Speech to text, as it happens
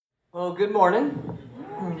Well, good morning.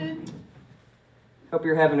 Hope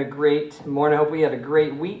you're having a great morning. I hope we had a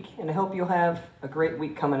great week, and I hope you'll have a great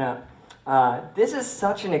week coming up. This is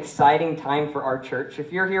such an exciting time for our church.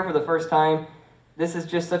 If you're here for the first time, this is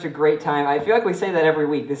just such a great time. I feel like we say that every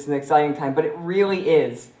week. This is an exciting time, but it really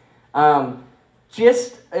is. It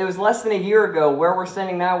was less than a year ago. Where we're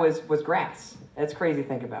standing now was grass. That's crazy to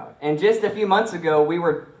think about. And just a few months ago, we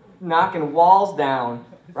were knocking walls down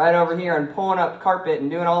right over here and pulling up carpet and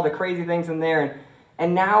doing all the crazy things in there.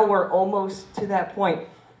 And now we're almost to that point.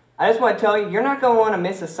 I just want to tell you, you're not going to want to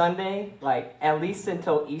miss a Sunday, like at least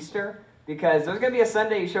until Easter, because there's going to be a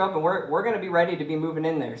Sunday you show up and we're going to be ready to be moving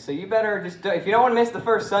in there. So you better just, if you don't want to miss the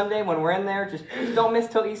first Sunday when we're in there, just don't miss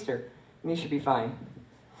till Easter, and you should be fine.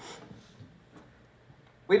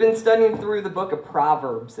 We've been studying through the book of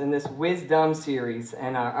Proverbs in this wisdom series,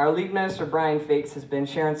 and our lead minister, Brian Fakes, has been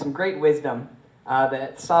sharing some great wisdom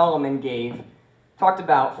that Solomon gave. Talked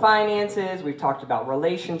about finances, we've talked about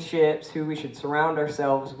relationships, who we should surround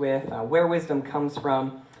ourselves with, where wisdom comes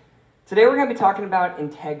from. Today we're going to be talking about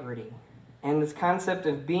integrity and this concept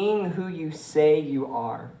of being who you say you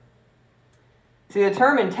are. See, the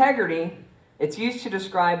term integrity, it's used to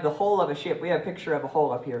describe the hull of a ship. We have a picture of a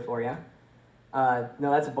hull up here for you. No,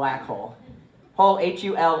 that's a black hole. Hull,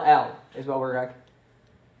 H-U-L-L, is what we're...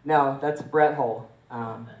 No, that's Brett Hull.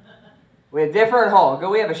 We have a different hull.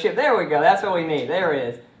 We have a ship. There we go. That's what we need. There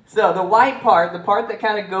it is. So the white part, the part that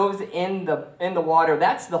kind of goes in the water,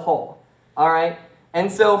 that's the hull. All right? And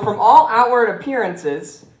so from all outward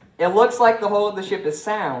appearances, it looks like the hull of the ship is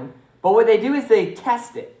sound. But what they do is they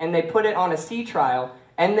test it, and they put it on a sea trial,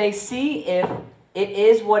 and they see if it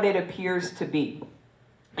is what it appears to be.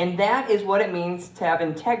 And that is what it means to have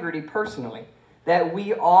integrity personally, that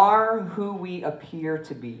we are who we appear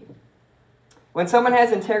to be. When someone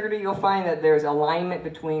has integrity, you'll find that there's alignment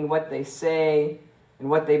between what they say and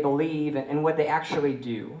what they believe and what they actually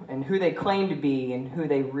do, and who they claim to be and who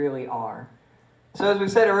they really are. So as we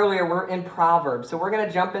said earlier, we're in Proverbs. So we're going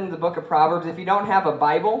to jump into the book of Proverbs. If you don't have a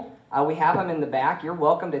Bible, we have them in the back. You're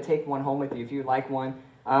welcome to take one home with you if you'd like one.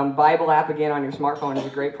 Bible app, again, on your smartphone is a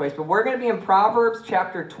great place. But we're going to be in Proverbs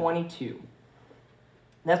chapter 22.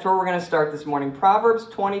 That's where we're going to start this morning. Proverbs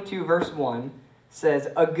 22, verse 1 says,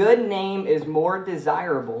 "A good name is more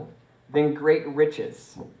desirable than great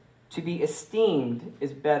riches. To be esteemed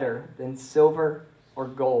is better than silver or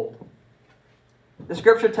gold." The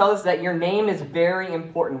scripture tells us that your name is very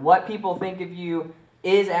important. What people think of you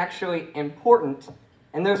is actually important,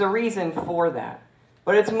 and there's a reason for that.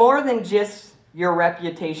 But it's more than just your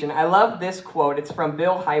reputation. I love this quote. It's from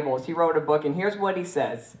Bill Hybels. He wrote a book, and here's what he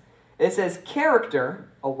says. It says, "Character,"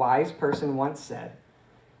 a wise person once said,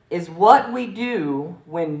 "is what we do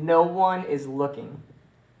when no one is looking.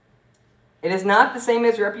 It is not the same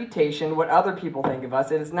as reputation, what other people think of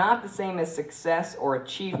us. It is not the same as success or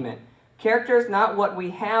achievement. Character is not what we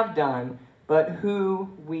have done, but who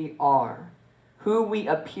we are, who we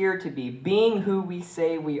appear to be, being who we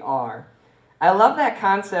say we are." I love that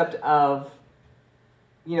concept of,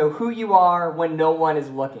 who you are when no one is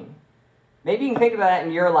looking. Maybe you can think about that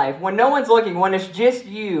in your life. When no one's looking, when it's just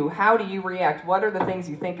you, how do you react? What are the things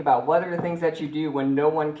you think about? What are the things that you do when no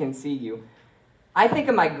one can see you? I think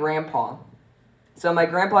of my grandpa. So my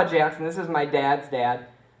grandpa Jackson, this is my dad's dad.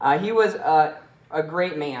 He was a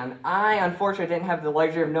great man. I, unfortunately, didn't have the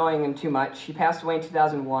luxury of knowing him too much. He passed away in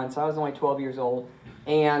 2001, so I was only 12 years old.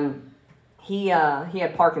 And he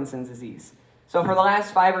had Parkinson's disease. So for the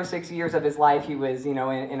last 5 or 6 years of his life, he was, in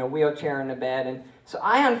a wheelchair in a bed. And so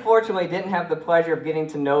I, unfortunately, didn't have the pleasure of getting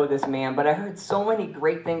to know this man, but I heard so many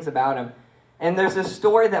great things about him. And there's a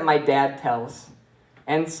story that my dad tells.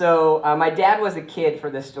 And so my dad was a kid for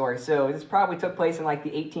this story. So this probably took place in like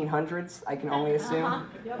the 1800s, I can only assume.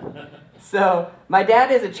 So my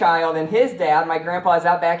dad is a child, and his dad, my grandpa, is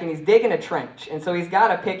out back, and he's digging a trench. And so he's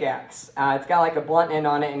got a pickaxe. It's got like a blunt end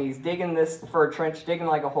on it, and he's digging this for a trench, digging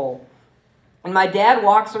like a hole. And my dad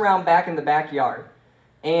walks around back in the backyard,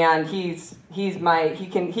 and he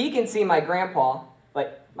can see my grandpa,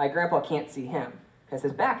 but my grandpa can't see him because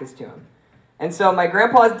his back is to him. And so my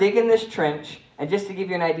grandpa's digging this trench, and just to give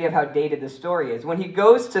you an idea of how dated the story is, when he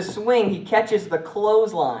goes to swing, he catches the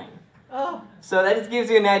clothesline. Oh. So that just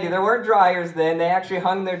gives you an idea. There weren't dryers then. They actually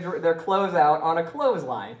hung their clothes out on a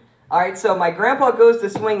clothesline. All right, so my grandpa goes to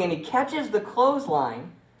swing, and he catches the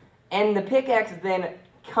clothesline, and the pickaxe then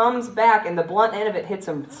comes back, and the blunt end of it hits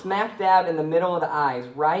him smack dab in the middle of the eyes,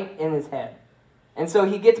 right in his head. And so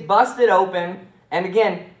he gets busted open, and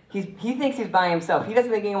again, he thinks he's by himself. He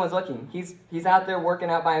doesn't think anyone's looking. He's out there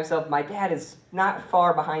working out by himself. My dad is not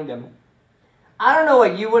far behind him. I don't know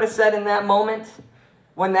what you would have said in that moment,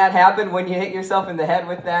 when that happened, when you hit yourself in the head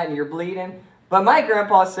with that and you're bleeding. But my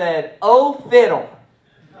grandpa said, "Oh, fiddle."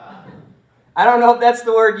 I don't know if that's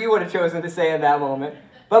the word you would have chosen to say in that moment.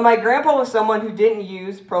 But my grandpa was someone who didn't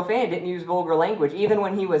use profanity, didn't use vulgar language, even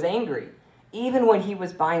when he was angry, even when he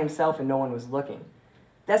was by himself and no one was looking.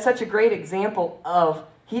 That's such a great example of,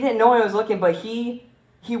 he didn't know one was looking, but he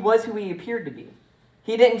was who he appeared to be.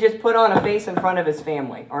 He didn't just put on a face in front of his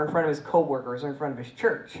family or in front of his coworkers or in front of his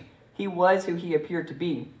church. He was who he appeared to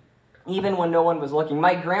be, even when no one was looking.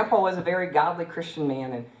 My grandpa was a very godly Christian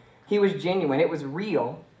man, and he was genuine. It was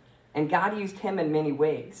real, and God used him in many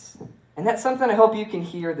ways. And that's something I hope you can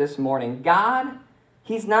hear this morning. God,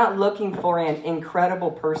 he's not looking for an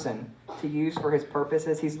incredible person to use for his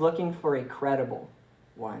purposes. He's looking for a credible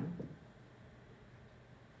one.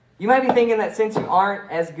 You might be thinking that since you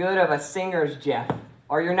aren't as good of a singer as Jeff,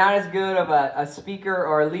 or you're not as good of a speaker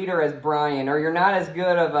or a leader as Brian, or you're not as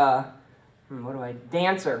good of a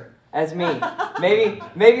dancer as me.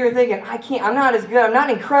 Maybe you're thinking, I'm not as good, I'm not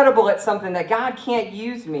incredible at something, that God can't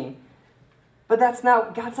use me. But God's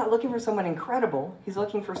not looking for someone incredible. He's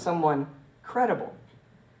looking for someone credible.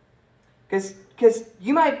 Because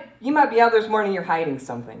you might be out there this morning, you're hiding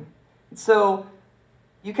something. So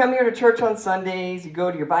you come here to church on Sundays, you go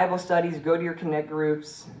to your Bible studies, you go to your connect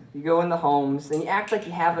groups, you go in the homes, and you act like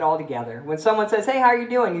you have it all together. When someone says, "Hey, how are you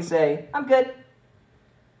doing?" you say, "I'm good."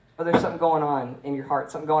 But there's something going on in your heart,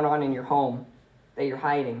 something going on in your home that you're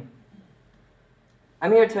hiding.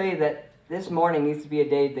 I'm here to tell you that this morning needs to be a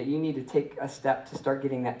day that you need to take a step to start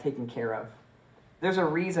getting that taken care of. There's a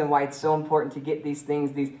reason why it's so important to get these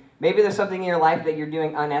things. Maybe there's something in your life that you're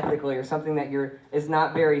doing unethically, or something that is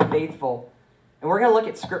not very faithful. And we're going to look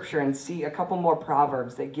at Scripture and see a couple more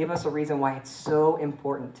Proverbs that give us a reason why it's so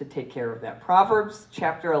important to take care of that. Proverbs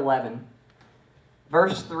chapter 11,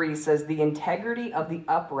 verse 3 says, "The integrity of the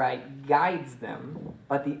upright guides them,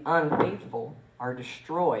 but the unfaithful are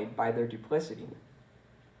destroyed by their duplicity."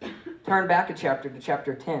 Turn back a chapter to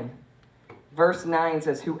chapter 10. Verse 9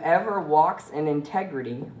 says, "Whoever walks in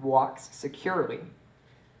integrity walks securely,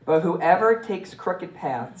 but whoever takes crooked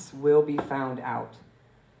paths will be found out."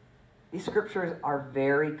 These scriptures are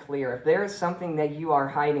very clear. If there is something that you are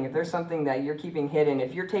hiding, if there's something that you're keeping hidden,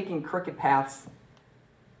 if you're taking crooked paths,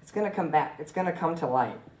 it's going to come back. It's going to come to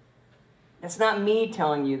light. It's not me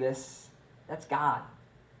telling you this. That's God.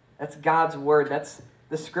 That's God's word. That's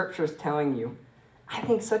the scriptures telling you. I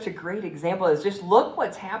think such a great example is just look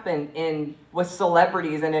what's happened with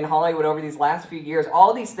celebrities and in Hollywood over these last few years.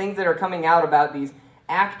 All these things that are coming out about these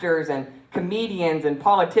actors and comedians and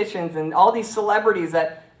politicians and all these celebrities,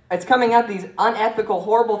 that it's coming out, these unethical,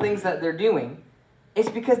 horrible things that they're doing. It's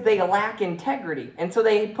because they lack integrity. And so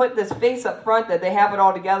they put this face up front that they have it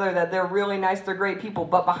all together, that they're really nice, they're great people,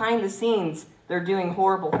 but behind the scenes, they're doing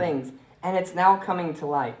horrible things. And it's now coming to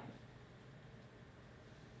light.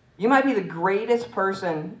 You might be the greatest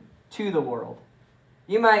person to the world.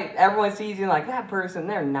 Everyone sees you like, that person,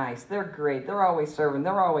 they're nice, they're great, they're always serving,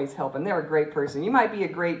 they're always helping, they're a great person. You might be a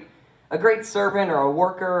great servant or a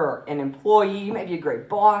worker or an employee. You might be a great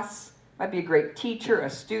boss, might be a great teacher, a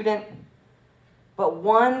student. But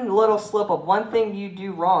one little slip of one thing you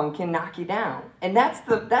do wrong can knock you down. And that's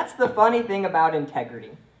the funny thing about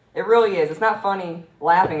integrity. It really is. It's not funny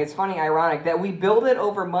laughing. It's funny ironic that we build it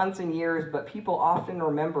over months and years, but people often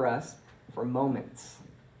remember us for moments.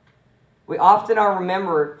 We often are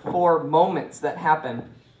remembered for moments that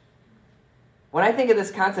happen. When I think of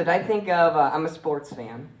this concept, I think of, I'm a sports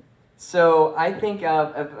fan. So I think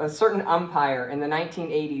of a certain umpire in the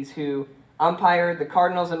 1980s who umpired the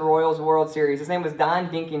Cardinals and Royals World Series. His name was Don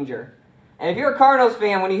Dinkinger. And if you're a Cardinals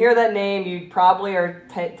fan, when you hear that name, you probably are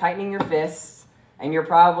tightening your fists. And you're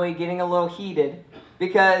probably getting a little heated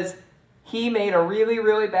because he made a really,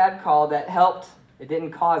 really bad call that helped, it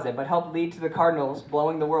didn't cause it, but helped lead to the Cardinals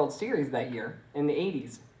blowing the World Series that year in the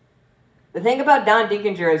 80s. The thing about Don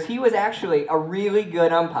Dinkinger is he was actually a really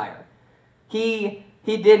good umpire. He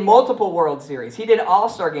did multiple World Series. He did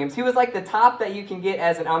all-star games. He was like the top that you can get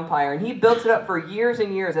as an umpire, and he built it up for years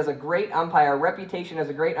and years as a great umpire, a reputation as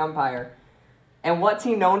a great umpire. And what's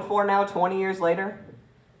he known for now, 20 years later?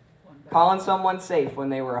 Calling someone safe when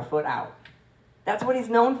they were a foot out. That's what he's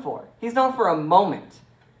known for. He's known for a moment.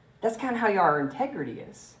 That's kind of how our integrity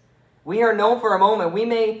is. We are known for a moment. We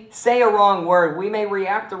may say a wrong word. We may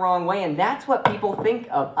react the wrong way, and that's what people think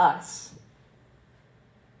of us.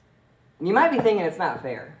 And you might be thinking it's not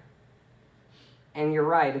fair. And you're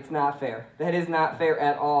right, it's not fair. That is not fair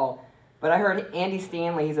at all. But I heard Andy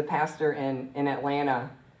Stanley, he's a pastor in Atlanta,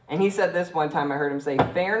 and he said this one time, I heard him say,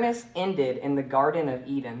 "Fairness ended in the Garden of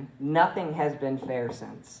Eden. Nothing has been fair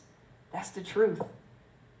since." That's the truth.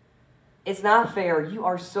 It's not fair. You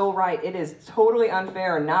are so right. It is totally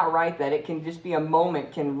unfair and not right that it can just be a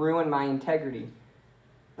moment can ruin my integrity.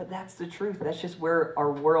 But that's the truth. That's just where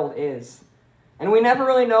our world is. And we never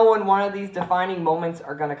really know when one of these defining moments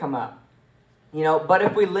are going to come up. But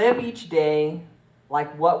if we live each day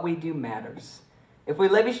like what we do matters, if we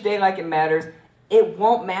live each day like it matters, it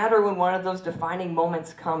won't matter when one of those defining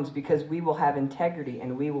moments comes because we will have integrity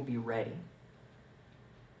and we will be ready.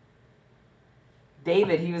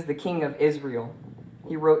 David, he was the king of Israel.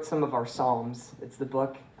 He wrote some of our Psalms. It's the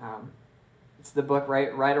book. Right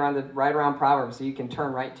around Proverbs, so you can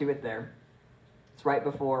turn right to it there. It's right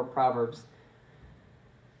before Proverbs.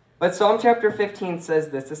 But Psalm chapter 15 says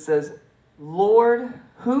this. It says, Lord,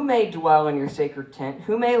 who may dwell in your sacred tent?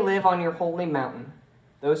 Who may live on your holy mountain?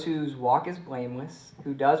 Those whose walk is blameless,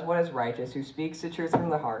 who does what is righteous, who speaks the truth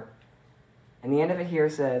from the heart. And the end of it here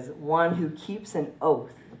says, one who keeps an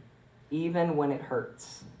oath even when it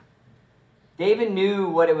hurts. David knew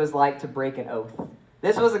what it was like to break an oath.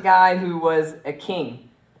 This was a guy who was a king,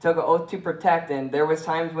 took an oath to protect, and there was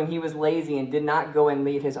times when he was lazy and did not go and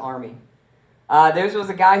lead his army. There was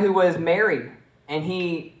a guy who was married, and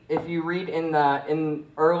if you read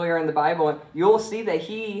earlier in the Bible, you'll see that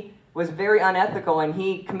he was very unethical and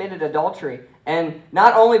he committed adultery, and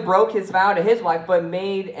not only broke his vow to his wife, but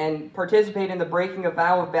made and participated in the breaking of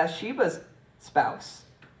vow of Bathsheba's spouse.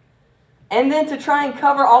 And then to try and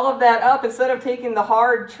cover all of that up, instead of taking the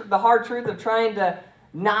hard truth of trying to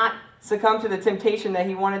not succumb to the temptation that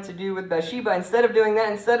he wanted to do with Bathsheba, instead of doing that,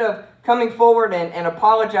 instead of coming forward and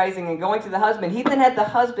apologizing and going to the husband, he then had the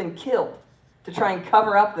husband killed to try and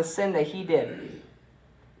cover up the sin that he did.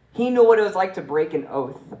 He knew what it was like to break an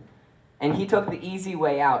oath, and he took the easy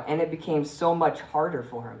way out, and it became so much harder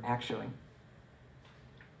for him, actually.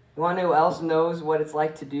 You want to know who else knows what it's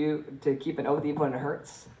like to keep an oath even when it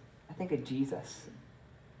hurts? I think of Jesus.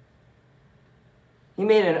 He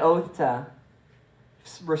made an oath to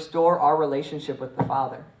restore our relationship with the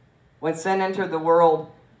Father. When sin entered the world,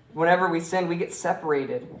 whenever we sin, we get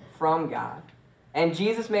separated from God. And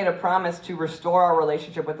Jesus made a promise to restore our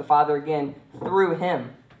relationship with the Father again through him.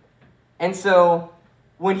 And so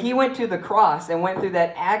when he went to the cross and went through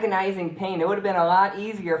that agonizing pain, it would have been a lot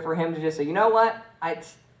easier for him to just say, you know what,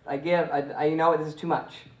 this is too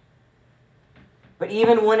much. But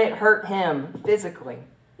even when it hurt him physically,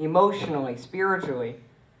 emotionally, spiritually,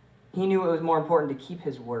 he knew it was more important to keep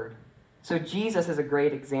his word. So Jesus is a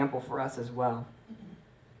great example for us as well.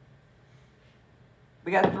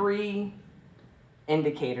 We got three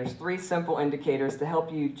simple indicators to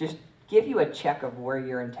help you just give you a check of where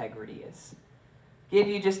your integrity is. Give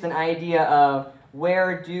you just an idea of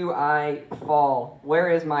where do I fall?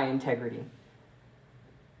 Where is my integrity?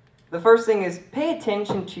 The first thing is pay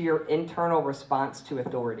attention to your internal response to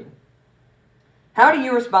authority. How do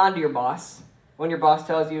you respond to your boss when your boss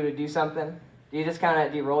tells you to do something? Do you just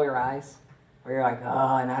do you roll your eyes? Or you're like,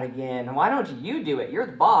 oh, not again. And why don't you do it? You're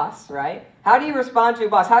the boss, right? How do you respond to a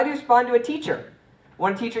boss? How do you respond to a teacher?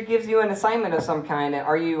 When a teacher gives you an assignment of some kind,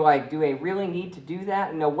 are you like, do I really need to do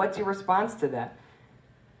that? No, what's your response to that?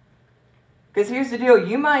 Because here's the deal.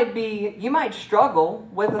 You might struggle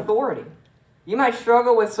with authority. You might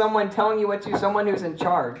struggle with someone telling you what to do, someone who's in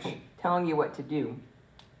charge telling you what to do.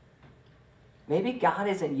 Maybe God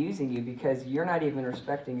isn't using you because you're not even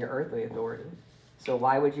respecting your earthly authority. So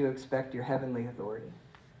why would you expect your heavenly authority?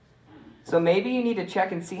 So maybe you need to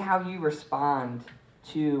check and see how you respond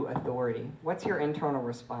to authority. What's your internal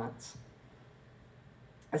response?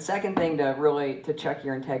 A second thing to check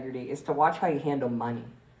your integrity is to watch how you handle money.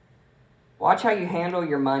 Watch how you handle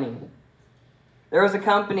your money. There was a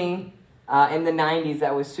company in the 90s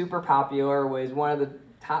that was super popular, was one of the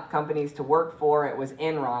top companies to work for. It was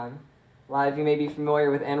Enron. A lot of you may be familiar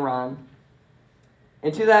with Enron.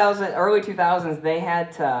 In early 2000s, they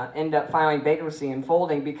had to end up filing bankruptcy and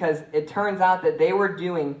folding because it turns out that they were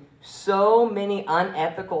doing so many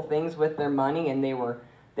unethical things with their money, and they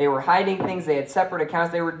were hiding things. They had separate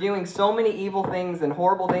accounts. They were doing so many evil things and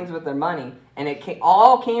horrible things with their money, and it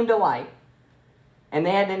all came to light. And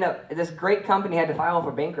they had to end up, this great company had to file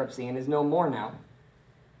for bankruptcy and is no more now.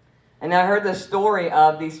 And I heard the story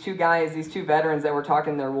of these two guys, these two veterans that were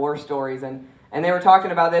talking their war stories, and they were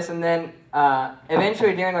talking about this, and then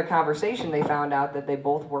eventually during their conversation, they found out that they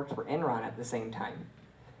both worked for Enron at the same time.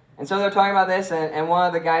 And so they're talking about this, and one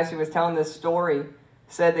of the guys who was telling this story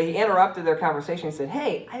said that he interrupted their conversation and said,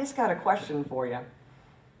 hey, I just got a question for you.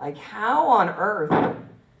 Like, how on earth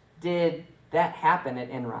did that happen at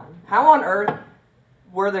Enron? How on earth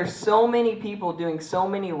were there so many people doing so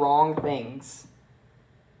many wrong things,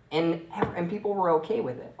 and people were okay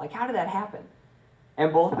with it? Like, how did that happen?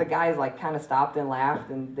 And both the guys like kind of stopped and laughed,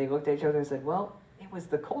 and they looked at each other and said, well, it was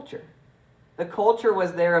the culture. The culture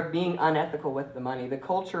was there of being unethical with the money. The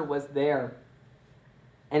culture was there.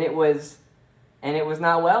 And it was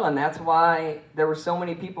not well, and that's why there were so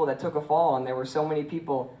many people that took a fall, and there were so many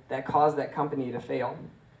people that caused that company to fail.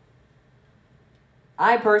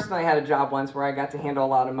 I personally had a job once where I got to handle a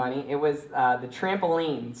lot of money. It was the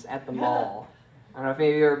trampolines at the mall. I don't know if any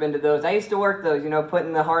of you have ever been to those. I used to work those,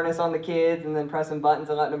 putting the harness on the kids and then pressing buttons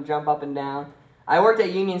and letting them jump up and down. I worked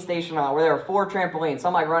at Union Station where there were 4 trampolines. So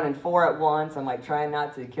I'm like running 4 at once. I'm like trying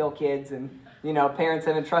not to kill kids, and parents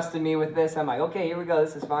have entrusted me with this. I'm like, okay, here we go.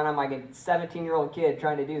 This is fun. I'm like a 17-year-old kid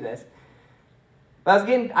trying to do this. But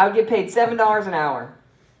I would get paid $7 an hour.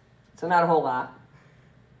 So not a whole lot.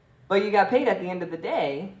 But you got paid at the end of the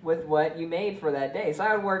day with what you made for that day. So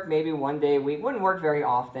I would work maybe 1 day a week. Wouldn't work very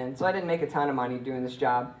often, so I didn't make a ton of money doing this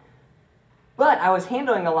job. But I was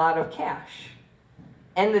handling a lot of cash.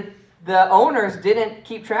 And the owners didn't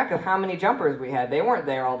keep track of how many jumpers we had. They weren't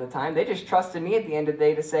there all the time. They just trusted me at the end of the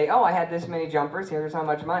day to say, oh, I had this many jumpers, here's how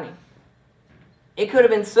much money. It could have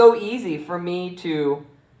been so easy for me to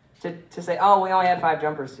say, oh, we only had 5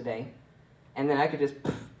 jumpers today. And then I could just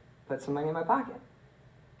put some money in my pocket.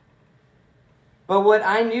 But what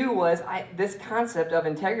I knew was this concept of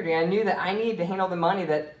integrity. I knew that I needed to handle the money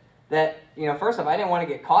that first off, I didn't want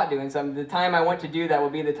to get caught doing something. The time I went to do that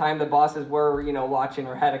would be the time the bosses were, watching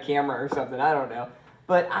or had a camera or something. I don't know.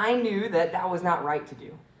 But I knew that was not right to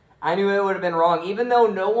do. I knew it would have been wrong. Even though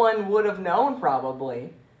no one would have known probably,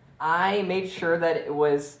 I made sure that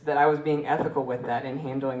I was being ethical with that and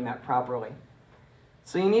handling that properly.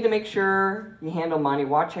 So you need to make sure you handle money.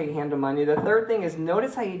 Watch how you handle money. The third thing is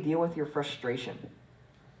notice how you deal with your frustration.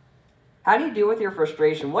 How do you deal with your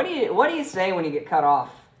frustration? What do you say when you get cut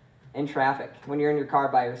off in traffic, when you're in your car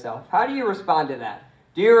by yourself? How do you respond to that?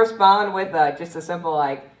 Do you respond with just a simple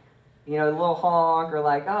a little honk, or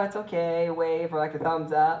like, oh, it's okay, a wave, or like a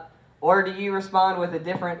thumbs up? Or do you respond with a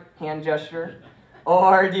different hand gesture?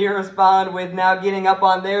 Or do you respond with now getting up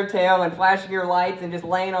on their tail and flashing your lights and just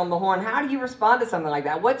laying on the horn? How do you respond to something like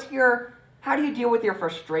that? How do you deal with your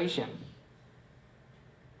frustration?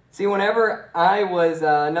 See, whenever I was,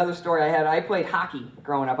 another story I played hockey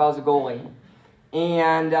growing up. I was a goalie.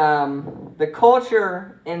 And the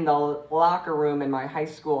culture in the locker room, in my high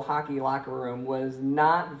school hockey locker room, was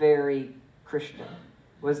not very Christian,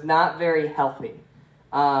 was not very healthy.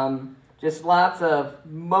 Just lots of,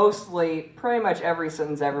 mostly, pretty much every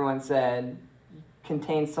sentence everyone said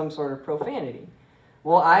contained some sort of profanity.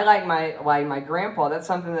 Well, I like my grandpa, that's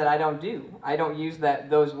something that I don't do. I don't use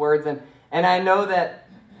those words, and I know that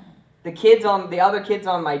the other kids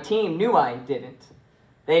on my team knew I didn't.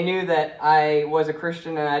 They knew that I was a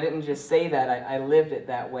Christian, and I didn't just say that, I lived it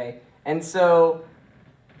that way. And so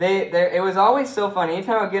it was always so funny.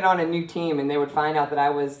 Anytime I would get on a new team and they would find out that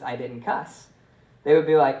I didn't cuss, they would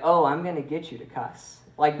be like, oh, I'm going to get you to cuss.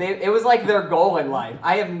 It was like their goal in life.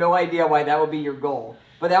 I have no idea why that would be your goal,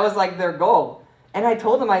 but that was like their goal. And I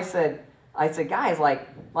told them, I said, guys, like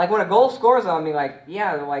when a goal scores on me,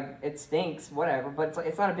 it stinks, whatever, but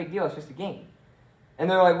it's not a big deal. It's just a game. And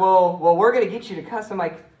they're like, well, we're going to get you to cuss. I'm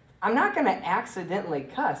like, I'm not going to accidentally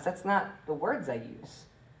cuss. That's not the words I use.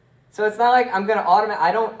 So it's not like I'm going to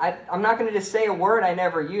I'm not going to just say a word I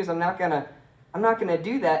never use. I'm not going to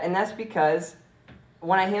do that. And that's because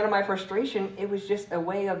when I handle my frustration, it was just a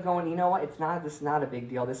way of going, you know what? This is not a big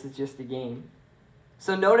deal. This is just a game.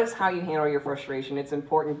 So notice how you handle your frustration. It's an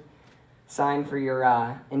important sign for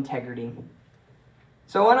your integrity.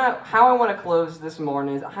 So how I want to close this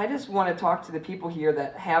morning is I just want to talk to the people here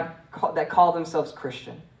that call themselves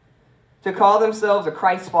Christian. To call themselves a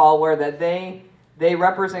Christ follower, that they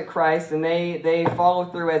represent Christ and they follow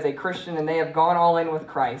through as a Christian and they have gone all in with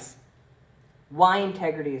Christ. Why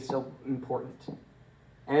integrity is so important.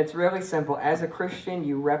 And it's really simple. As a Christian,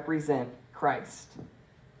 you represent Christ.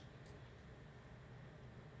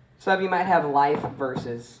 Some of you might have life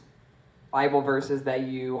verses, Bible verses that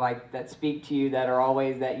you like, that speak to you, that are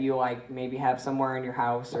always that you like maybe have somewhere in your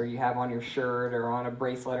house, or you have on your shirt or on a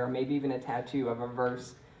bracelet, or maybe even a tattoo of a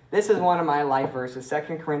verse. This is one of my life verses,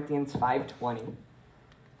 2 Corinthians 5:20. It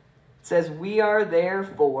says, we are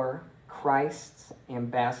therefore Christ's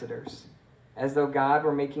ambassadors, as though God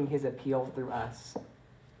were making his appeal through us.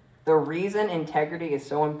 The reason integrity is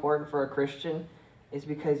so important for a Christian is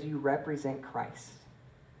because you represent Christ.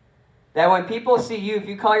 That when people see you, if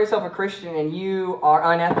you call yourself a Christian and you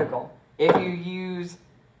are unethical, if you use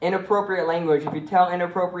inappropriate language, if you tell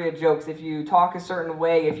inappropriate jokes, if you talk a certain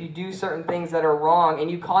way, if you do certain things that are wrong,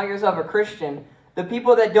 and you call yourself a Christian, the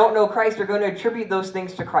people that don't know Christ are going to attribute those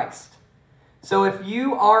things to Christ. So if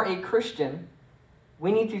you are a Christian,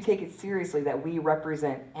 we need to take it seriously that we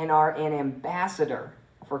represent and are an ambassador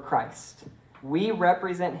for Christ. We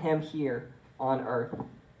represent him here on earth.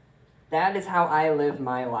 That is how I live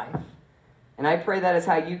my life. And I pray that is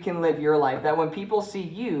how you can live your life, that when people see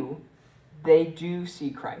you, they do see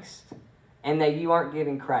Christ, and that you aren't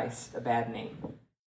giving Christ a bad name.